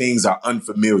 even when things are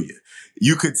unfamiliar.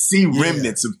 You could see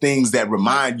remnants of things that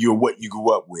remind you of what you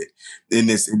grew up with in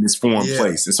this foreign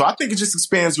place. And so I think it just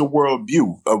expands your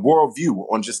worldview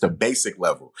on just a basic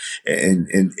level.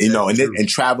 And you know, and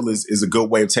travel is a good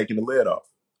way of taking the lid off.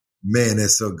 Man,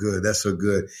 that's so good. That's so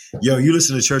good. Yo, you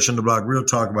listen to Church on the Block, real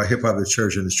talk about hip hop, the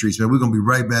church, and the streets. Man, we're going to be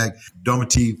right back.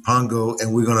 Domati Pongo,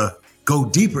 and we're going to go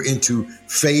deeper into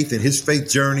faith and his faith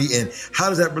journey and how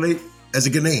does that relate as a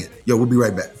Ghanaian. Yo, we'll be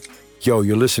right back. Yo,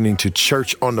 you're listening to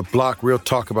Church on the Block, real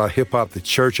talk about hip hop, the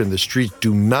church, and the streets.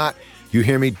 Do not, you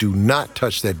hear me? Do not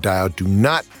touch that dial. Do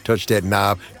not touch that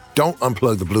knob. Don't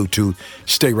unplug the Bluetooth.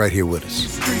 Stay right here with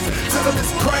us. Tell them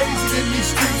it's crazy in these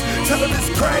streets. Tell them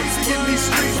it's crazy in these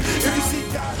streets.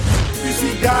 If you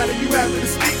see God and you have to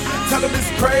speak, tell them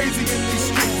it's crazy in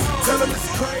these streets. Tell them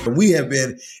it's crazy. We have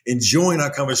been enjoying our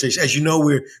conversation. As you know,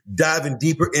 we're diving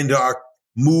deeper into our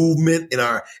movement, in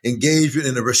our engagement,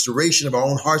 in the restoration of our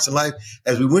own hearts and life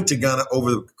as we went to Ghana over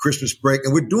the Christmas break.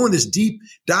 And we're doing this deep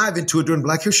dive into it during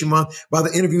Black History Month by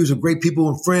the interviews of great people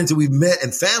and friends that we've met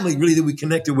and family really that we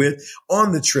connected with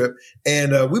on the trip.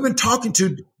 And we've been talking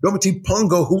to Domati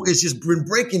Pongo, who has just been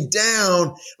breaking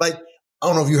down, like, I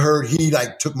don't know if you heard, he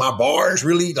like took my bars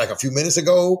really like a few minutes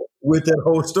ago with that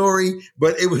whole story,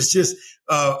 but it was just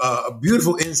a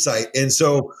beautiful insight. And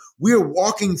so we are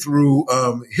walking through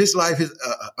his life, his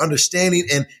understanding,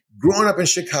 and growing up in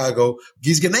Chicago.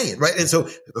 He's Ghanaian, right? And so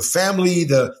the family,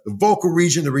 the vocal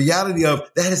region, the reality of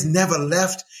that has never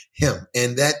left him.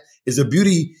 And that is a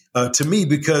beauty to me,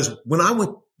 because when I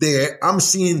went there, I'm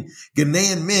seeing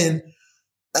Ghanaian men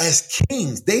as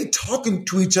kings. They talking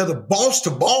to each other boss to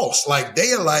boss. Like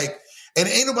they are like, and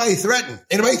ain't nobody threatened.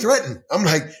 I'm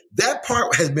like, that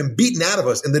part has been beaten out of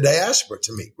us in the diaspora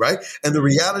to me, right? And the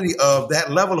reality of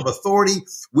that level of authority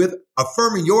with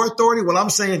affirming your authority. Well, I'm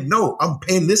saying, no, I'm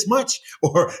paying this much,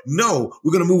 or no,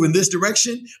 we're going to move in this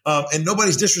direction. And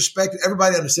nobody's disrespected.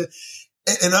 Everybody understands.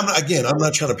 And I'm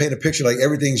not trying to paint a picture like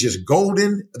everything's just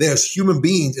golden. There's human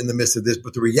beings in the midst of this,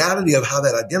 but the reality of how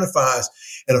that identifies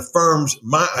and affirms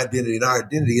my identity and our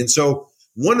identity. And so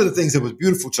one of the things that was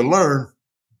beautiful to learn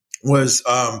was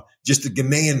just the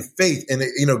Ghanaian faith and,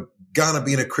 you know, Ghana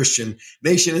being a Christian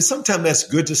nation. And sometimes that's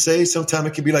good to say. Sometimes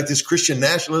it can be like this Christian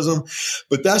nationalism,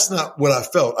 but that's not what I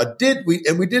felt.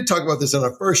 We did talk about this on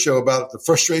our first show about the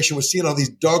frustration with seeing all these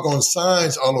doggone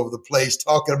signs all over the place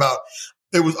talking about,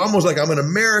 it was almost like I'm in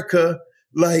America,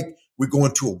 like we're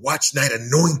going to a watch night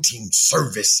anointing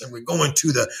service and we're going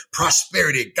to the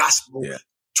prosperity gospel,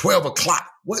 12 o'clock.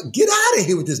 What? Get out of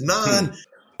here with this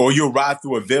Or you'll ride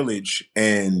through a village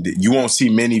and you won't see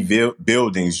many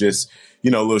buildings, just,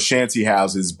 you know, little shanty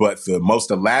houses, but the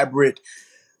most elaborate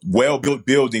well-built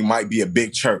building might be a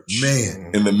big church,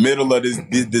 man, in the middle of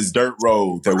this dirt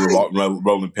road that we're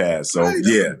rolling past. So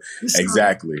yeah,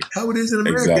 exactly how it is in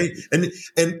America. Exactly.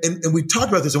 And we talked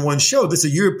about this in one show. This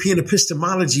is a European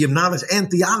epistemology of knowledge and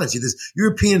theology. This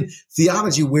European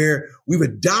theology where we've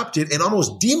adopted and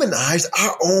almost demonized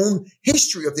our own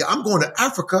history of I'm going to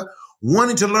Africa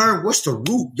wanting to learn what's the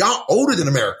root. Y'all older than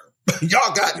America.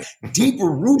 Y'all got deeper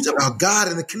roots about God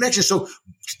and the connection. So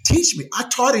teach me. I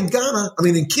taught in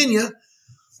Kenya,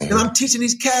 and I'm teaching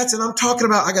these cats, and I'm talking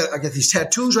about, I got these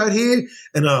tattoos right here.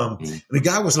 And the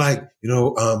guy was like,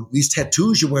 these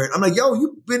tattoos you're wearing. I'm like, yo,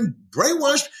 you've been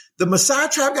brainwashed. The Maasai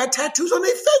tribe got tattoos on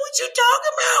their face. What you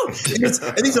talking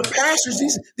about? And these are pastors.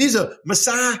 These are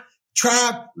Maasai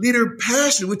tribe leader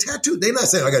pastor with tattoos. They're not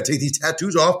saying I got to take these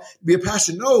tattoos off to be a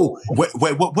pastor. No. Wait,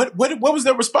 what was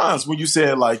their response when you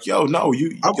said like, yo, no,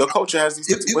 your culture has these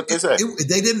tattoos? What they say?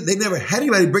 They never had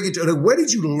anybody bring it to them. Where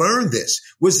did you learn this?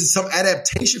 Was it some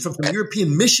adaptation from some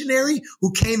European missionary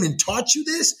who came and taught you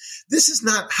this? This is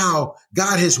not how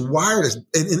God has wired us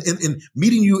in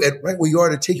meeting you at right where you are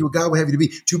to take you where God would have you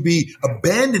to be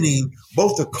abandoning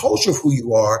both the culture of who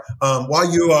you are while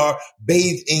you are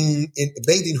bathing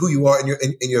who you are in your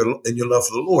love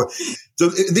for the Lord. So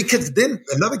because then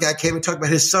another guy came and talked about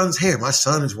his son's hair. My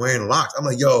son is wearing locks. I'm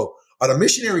like, yo, are the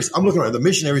missionaries? I'm looking around. The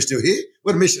missionaries still here?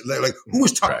 What a mission? Like who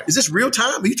is talking? Right. Is this real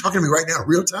time? Are you talking to me right now?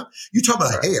 Real time? You talking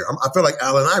about hair? I feel like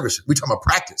Allen Iverson. We talking about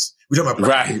practice. We talking about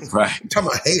practice. Right. We talking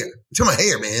about hair. We talking about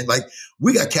hair, man. Like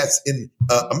we got cats in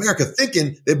America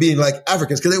thinking they're being like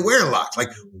Africans because they're wearing locks. Like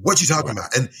what you talking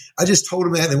about? And I just told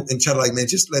him that and tried to like, man,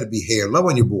 just let it be hair. Love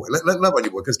on your boy. Let love on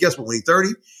your boy. Because guess what? When he's 30.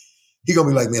 He gonna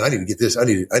be like, man, I need to get this. I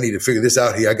need to figure this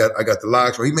out here. I got the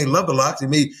locks. Or he may love the locks. He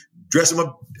may dress him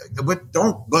up, but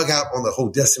don't bug out on the whole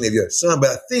destiny of your son.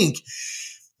 But I think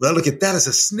when I look at that as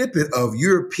a snippet of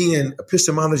European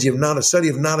epistemology of knowledge, study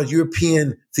of knowledge,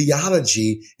 European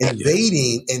theology,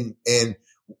 invading and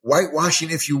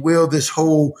whitewashing, if you will, this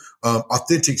whole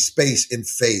authentic space in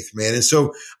faith, man. And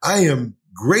so I am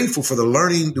grateful for the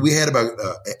learning that we had about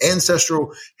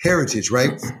ancestral heritage,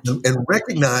 right? And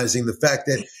recognizing the fact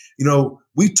that,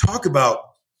 we talk about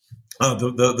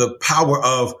the power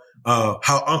of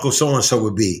how Uncle so-and-so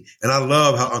would be. And I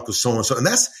love how Uncle so-and-so, and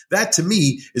that to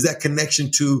me is that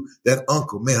connection to that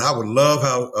uncle. Man, I would love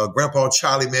how Grandpa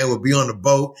Charlie, man, would be on the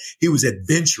boat. He was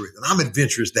adventurous, and I'm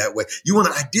adventurous that way. You want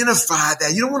to identify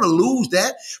that. You don't want to lose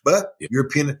that. But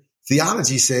European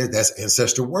theology says that's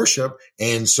ancestor worship.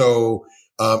 And so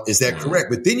is that correct?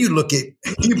 But then you look at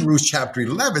Hebrews chapter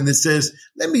 11 that says,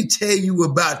 let me tell you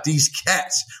about these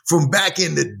cats from back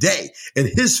in the day and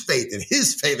his faith and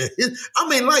his faith. He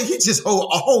just a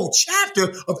whole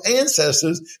chapter of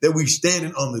ancestors that we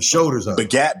standing on the shoulders of.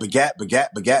 Begat.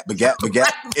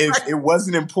 If it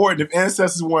wasn't important, if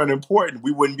ancestors weren't important,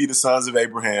 we wouldn't be the sons of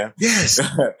Abraham. Yes.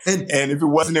 And if it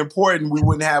wasn't important, we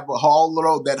wouldn't have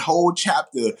that whole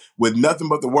chapter with nothing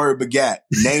but the word begat,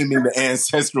 naming the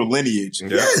ancestral lineage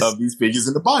of these figures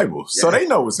in the Bible. So they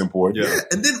know it's important. Yeah.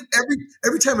 And then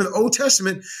every time in the Old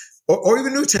Testament or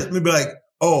even New Testament, be like,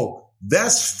 oh,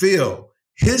 that's Phil.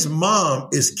 His mom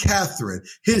is Catherine.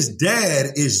 His dad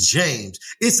is James.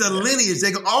 It's a lineage.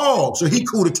 They go, so he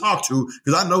cool to talk to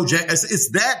because I know James.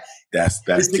 It's that. It's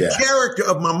the character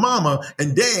of my mama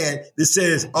and dad that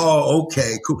says, oh,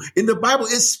 okay, cool. In the Bible,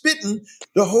 it's spitting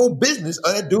the whole business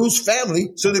of that dude's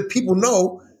family so that people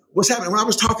know what's happening. When I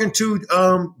was talking to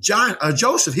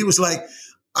Joseph, he was like,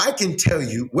 I can tell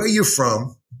you where you're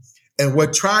from and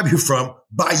what tribe you're from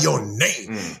by your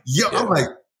name. I'm like,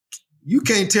 you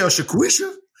can't tell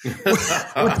Shaquisha?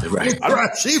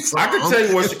 Right. She from? I can tell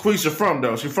you where Shaquisha from,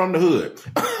 though. She's from the hood.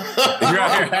 She's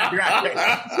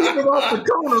from off the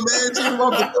corner, man. She's from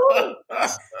off the corner.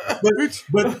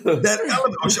 But that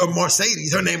element of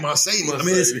Mercedes, her name Mercedes. I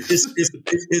mean,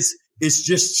 it's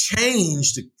just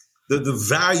changed the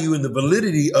value and the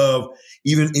validity of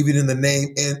even in the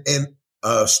name. And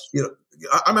I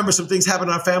remember some things happened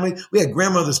in our family. We had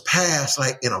grandmothers pass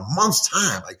like in a month's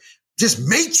time, like just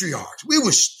matriarchs.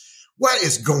 What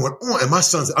is going on? And my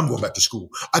son said, I'm going back to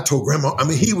school. I told grandma,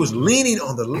 he was leaning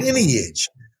on the lineage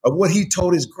of what he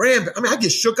told his grandparents. I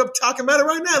get shook up talking about it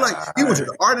right now. Like he went to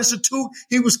the Art Institute.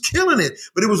 He was killing it.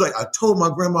 But it was like, I told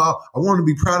my grandma, I wanted to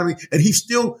be proud of me. And he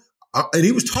still, and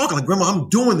he was talking like, grandma, I'm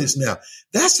doing this now.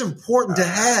 That's important to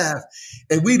have.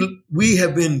 And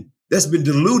that's been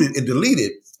diluted and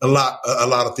deleted a lot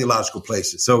of theological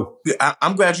places. So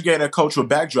I'm glad you gave that cultural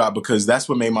backdrop because that's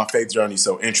what made my faith journey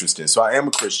so interesting. So I am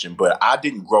a Christian, but I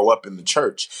didn't grow up in the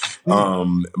church. It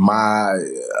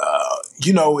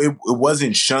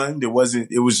wasn't shunned. We were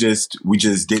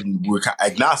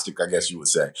agnostic, I guess you would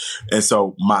say. And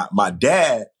so my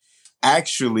dad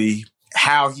actually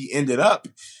how he ended up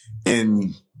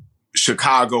in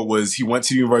Chicago was he went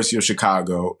to the University of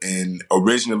Chicago and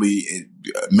originally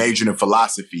majored in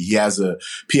philosophy. He has a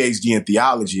PhD in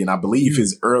theology, and I believe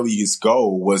his earliest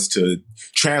goal was to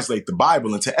translate the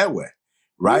Bible into Ewe.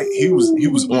 Right? He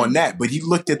was on that, but he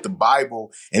looked at the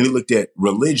Bible and he looked at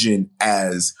religion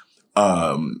as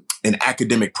an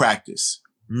academic practice,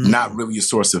 not really a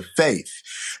source of faith.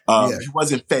 He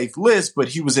wasn't faithless, but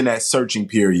he was in that searching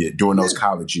period during those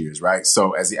college years, right?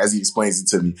 So as he explains it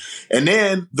to me, and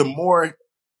then the more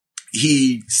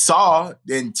he saw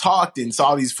and talked and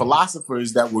saw these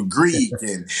philosophers that were Greek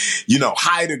and,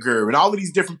 Heidegger and all of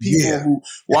these different people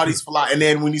and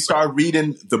then when he started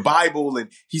reading the Bible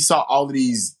and he saw all of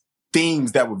these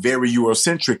themes that were very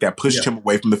Eurocentric that pushed him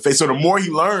away from the faith. So the more he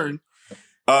learned,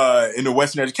 in the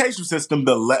Western education system,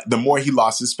 the more he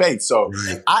lost his faith. So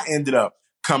I ended up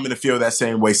coming to feel that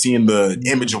same way, seeing the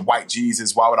image of white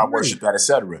Jesus. Why would I worship that,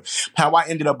 etc. How I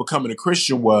ended up becoming a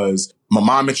Christian was my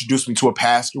mom introduced me to a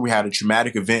pastor. We had a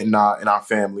traumatic event in our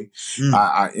family.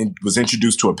 I was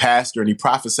introduced to a pastor, and he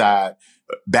prophesied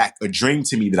back a dream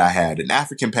to me that I had. An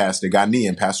African pastor,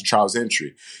 Ghanaian, Pastor Charles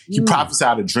Entry. He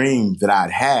prophesied a dream that I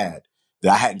had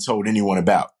that I hadn't told anyone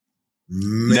about.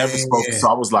 Never spoke. So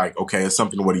I was like, okay, it's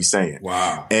something to what he's saying.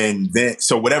 Wow. And then,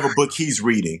 so whatever book he's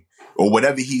reading or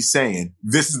whatever he's saying,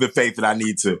 this is the faith that I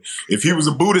need to. If he was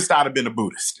a Buddhist, I'd have been a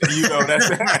Buddhist. That's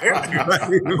right.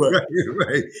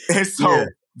 And so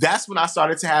that's when I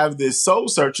started to have this soul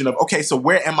searching of, okay, so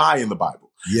where am I in the Bible?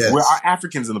 Yes. Where are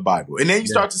Africans in the Bible? And then you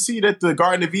start to see that the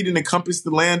Garden of Eden encompassed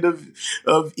the land of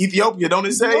Ethiopia, don't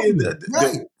it say? And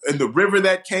the river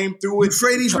that came through it.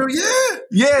 Euphrates River,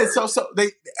 yeah. So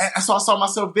I saw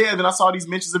myself there. Then I saw these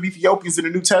mentions of Ethiopians in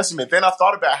the New Testament. Then I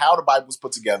thought about how the Bible was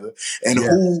put together and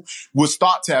who was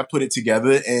thought to have put it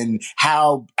together and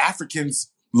how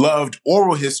Africans loved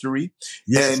oral history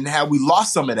and how we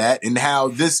lost some of that and how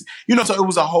this, so it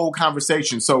was a whole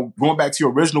conversation. So going back to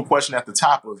your original question at the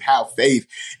top of how faith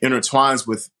intertwines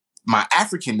with my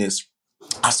Africanness,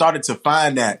 I started to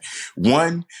find that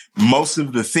most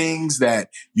of the things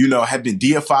that, have been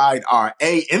deified are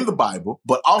in the Bible,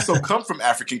 but also come from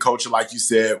African culture, like you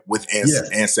said, with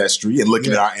ancestry and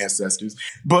looking at our ancestors,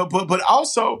 but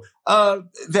also,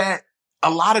 that a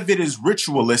lot of it is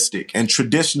ritualistic and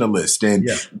traditionalist. And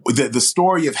the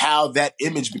story of how that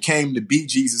image became to be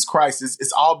Jesus Christ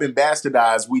it's all been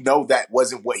bastardized. We know that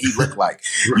wasn't what he looked like,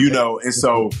 and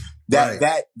so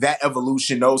that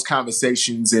evolution, those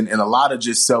conversations and a lot of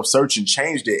just self-searching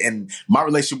changed it. And my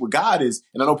relationship with God is,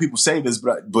 and I know people say this,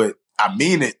 but I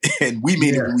mean it and we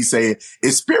mean it when we say it,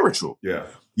 it's spiritual. Yeah.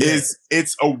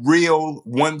 It's a real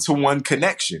one-to-one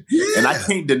connection. And I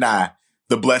can't deny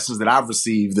the blessings that I've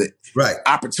received, the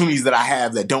opportunities that I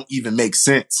have that don't even make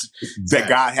sense, that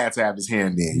God had to have his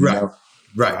hand in. You know?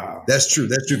 Right. Wow. That's true.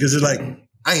 Because it's like,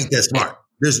 I ain't that smart.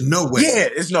 There's no way. Yeah,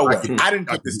 there's no way. I didn't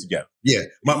put this together. Yeah.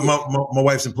 My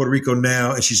wife's in Puerto Rico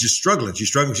now and she's just struggling. She's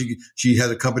struggling. She has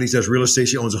a company that does real estate.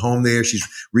 She owns a home there. She's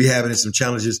rehabbing and some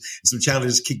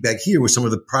challenges kicked back here with some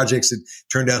of the projects that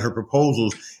turned down her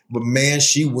proposals. But man,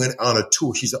 she went on a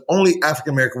tour. She's the only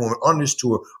African-American woman on this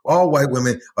tour, all white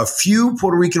women, a few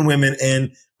Puerto Rican women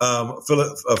and a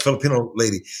Filipino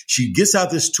lady. She gets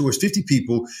out this tour, it's 50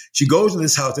 people. She goes in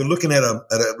this house. They're looking at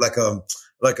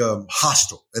like a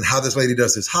hostel and how this lady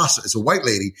does this hostel. It's a white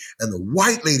lady. And the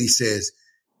white lady says,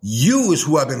 you is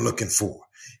who I've been looking for.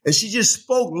 And she just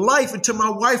spoke life into my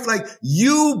wife. Like,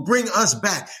 you bring us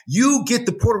back. You get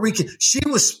the Puerto Rican.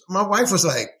 My wife was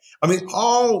like,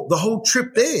 the whole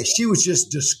trip there, she was just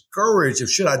discouraged.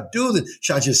 Should I do this?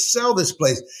 Should I just sell this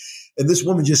place? And this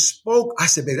woman just spoke. I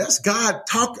said, baby, that's God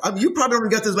talk. You probably don't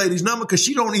got this lady's number because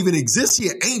she don't even exist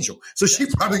here, angel. So she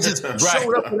probably just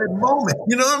showed up in that moment.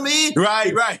 You know what I mean?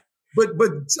 Right. But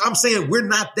I'm saying we're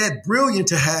not that brilliant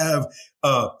to have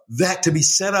that to be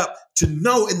set up to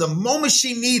know in the moment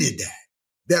she needed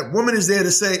that woman is there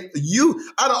to say, you,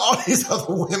 out of all these other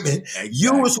women,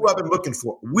 you is who I've been looking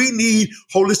for. We need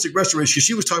holistic restoration.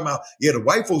 She was talking about, the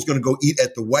white folks going to go eat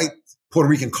at the white Puerto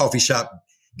Rican coffee shop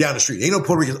down the street. Ain't no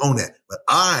Puerto Ricans own that. But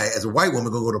I, as a white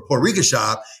woman, going to go to a Puerto Rican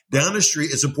shop down the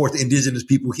street and support the indigenous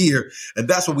people here. And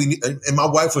that's what we need. And my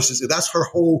wife was just, that's her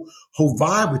whole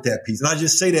vibe with that piece. And I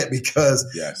just say that because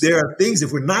there are things,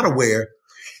 if we're not aware,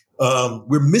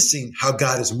 we're missing how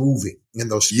God is moving in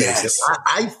those spaces. Yes.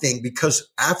 I think because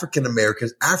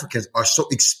Africans are so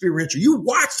experiential. You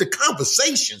watch the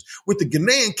conversations with the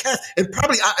Ghanaian cats, and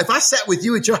probably if I sat with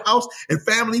you at your house and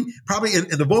family, probably in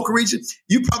the Boca region,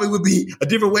 you probably would be a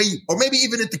different way, or maybe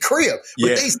even at the crib.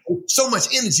 But they so much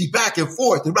energy back and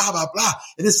forth and blah, blah, blah.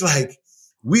 And it's like,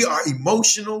 We are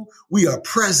emotional. We are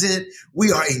present.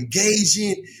 We are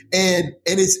engaging, and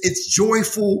it's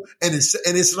joyful, and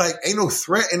it's like ain't no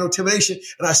threat, ain't no intimidation.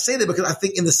 And I say that because I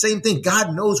think in the same thing,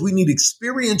 God knows we need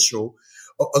experiential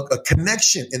a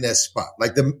connection in that spot,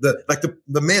 like the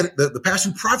man, the pastor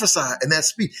who prophesied in that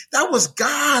speech. That was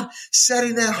God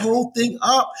setting that whole thing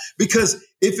up, because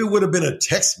if it would have been a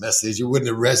text message, it wouldn't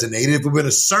have resonated. If it would have been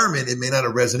a sermon, it may not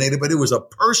have resonated, but it was a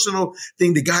personal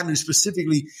thing that God knew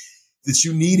specifically that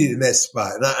you needed in that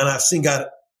spot. And I've seen God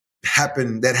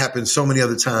that happened so many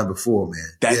other times before, man.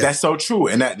 That's so true.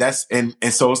 And and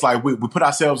so it's like we put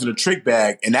ourselves in a trick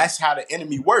bag, and that's how the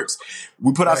enemy works.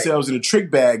 We put ourselves in a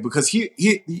trick bag because he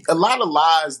a lot of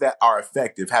lies that are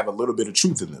effective have a little bit of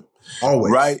truth in them.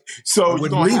 Always. Right? So you're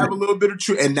going to have a little bit of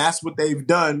truth. And that's what they've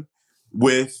done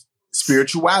with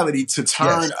spirituality, to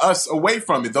turn us away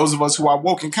from it. Those of us who are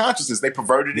woke in consciousness, they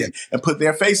perverted it and put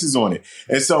their faces on it.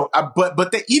 And so,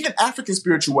 but even African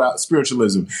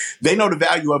spiritualism, they know the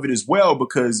value of it as well,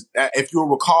 because if you'll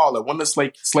recall, at one of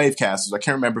the slave castles, I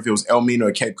can't remember if it was Elmina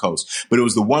or Cape Coast, but it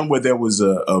was the one where there was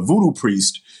a voodoo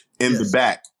priest in the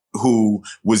back who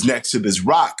was next to this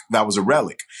rock that was a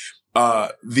relic.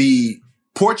 The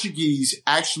Portuguese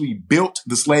actually built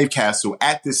the slave castle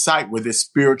at this site where this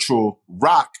spiritual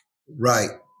rock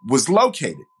was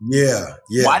located. Yeah.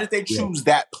 Why did they choose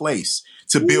that place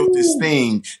to build this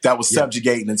thing that was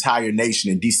subjugate an entire nation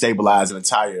and destabilize an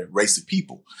entire race of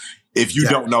people, if you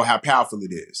don't know how powerful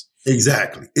it is?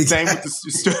 Exactly. Same with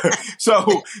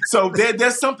the so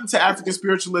there's something to African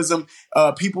spiritualism.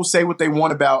 People say what they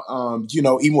want about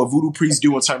even what voodoo priests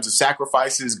do in terms of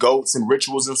sacrifices, goats, and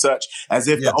rituals and such, as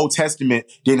if the Old Testament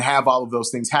didn't have all of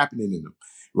those things happening in them.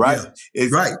 Right.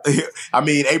 Yeah. I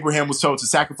mean, Abraham was told to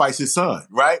sacrifice his son.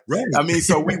 Right. I mean,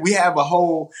 so we have a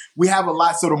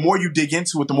lot. So the more you dig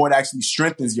into it, the more it actually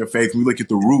strengthens your faith. When you look at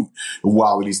the root of where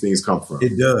all of these things come from.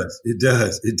 It does.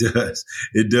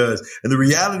 And the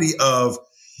reality of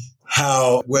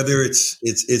how, whether it's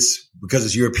because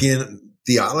it's European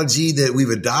theology that we've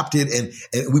adopted and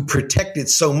we protect it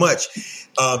so much,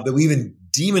 that we even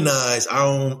demonize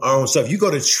our own stuff. You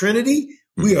go to Trinity,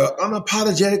 we are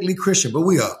unapologetically Christian, but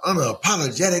we are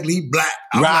unapologetically Black.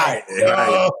 Right.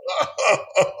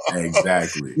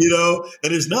 Exactly.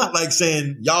 And it's not like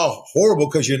saying y'all horrible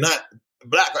because you're not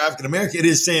Black or African American. It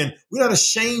is saying we're not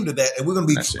ashamed of that, and we're going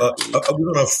to be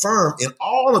we're going to affirm in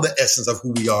all of the essence of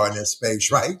who we are in that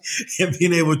space, right? And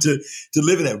being able to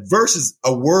live in that versus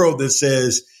a world that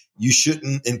says you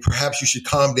shouldn't, and perhaps you should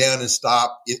calm down and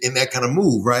stop in that kind of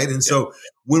move, right? And so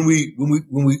when we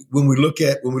look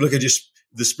at just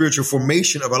the spiritual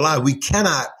formation of our life, we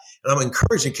cannot, and I'm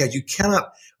encouraging Kat, you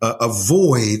cannot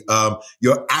avoid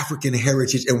your African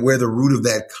heritage and where the root of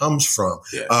that comes from.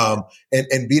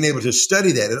 And being able to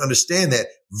study that and understand that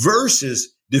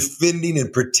versus defending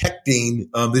and protecting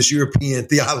this European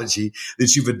theology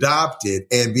that you've adopted,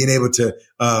 and being able to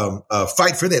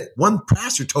fight for that. One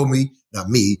pastor told me, not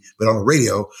me, but on the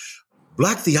radio,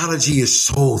 Black theology is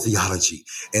soul theology,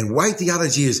 and white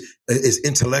theology is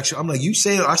intellectual. I'm like, you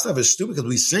saying our stuff is stupid because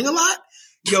we sing a lot?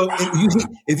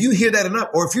 If you hear that enough,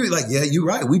 or if you're like, yeah, you're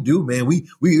right, we do, man. We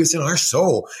it's in our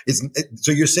soul.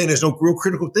 So you're saying there's no real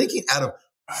critical thinking out of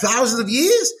thousands of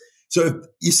years? So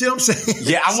you see what I'm saying?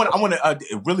 Yeah, I want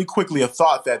to really quickly, a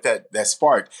thought that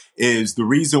sparked is the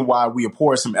reason why we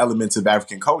abhor some elements of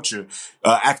African culture,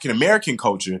 African American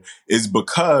culture, is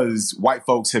because white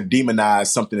folks have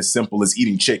demonized something as simple as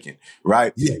eating chicken,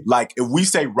 right? Yeah. Like if we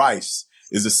say rice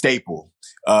is a staple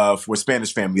for a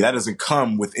Spanish family, that doesn't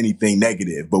come with anything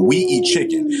negative, but we eat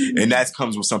chicken, and that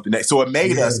comes with something that. So it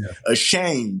made us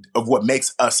ashamed of what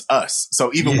makes us us.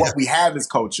 So even what we have as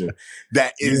culture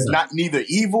that is not neither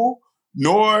evil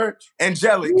nor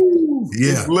angelic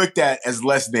is looked at as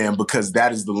less than, because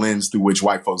that is the lens through which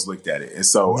white folks looked at it. And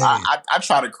so I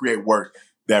try to create work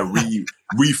that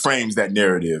reframes that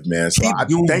narrative, man. So I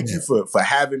thank you for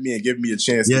having me and giving me a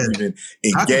chance to even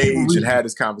engage and have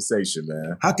this conversation,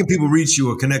 man. How can people reach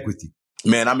you or connect with you?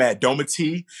 Man, I'm at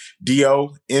Dometi,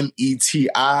 Dometi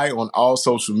on all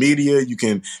social media. You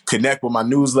can connect with my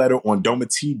newsletter on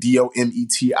Dometi,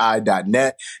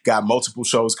 Dometi.net. Got multiple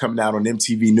shows coming out on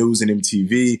MTV News and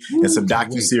MTV, and some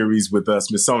docuseries with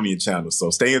Smithsonian Channel.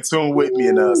 So stay in tune with me,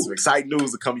 and some exciting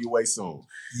news will come your way soon.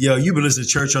 Yo, you've been listening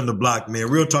to Church on the Block, man.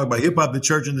 Real talk about hip-hop, the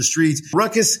church in the streets.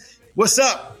 Ruckus, what's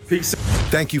up? Peace.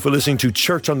 Thank you for listening to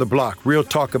Church on the Block. Real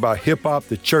talk about hip-hop,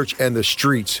 the church, and the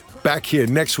streets. Back here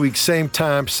next week, same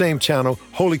time, same channel,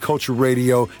 Holy Culture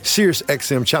Radio, Sirius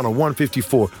XM channel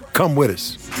 154. Come with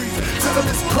us. Tell them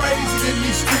it's crazy in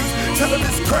these streets. Tell them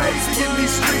it's crazy in these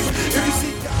streets. If you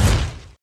see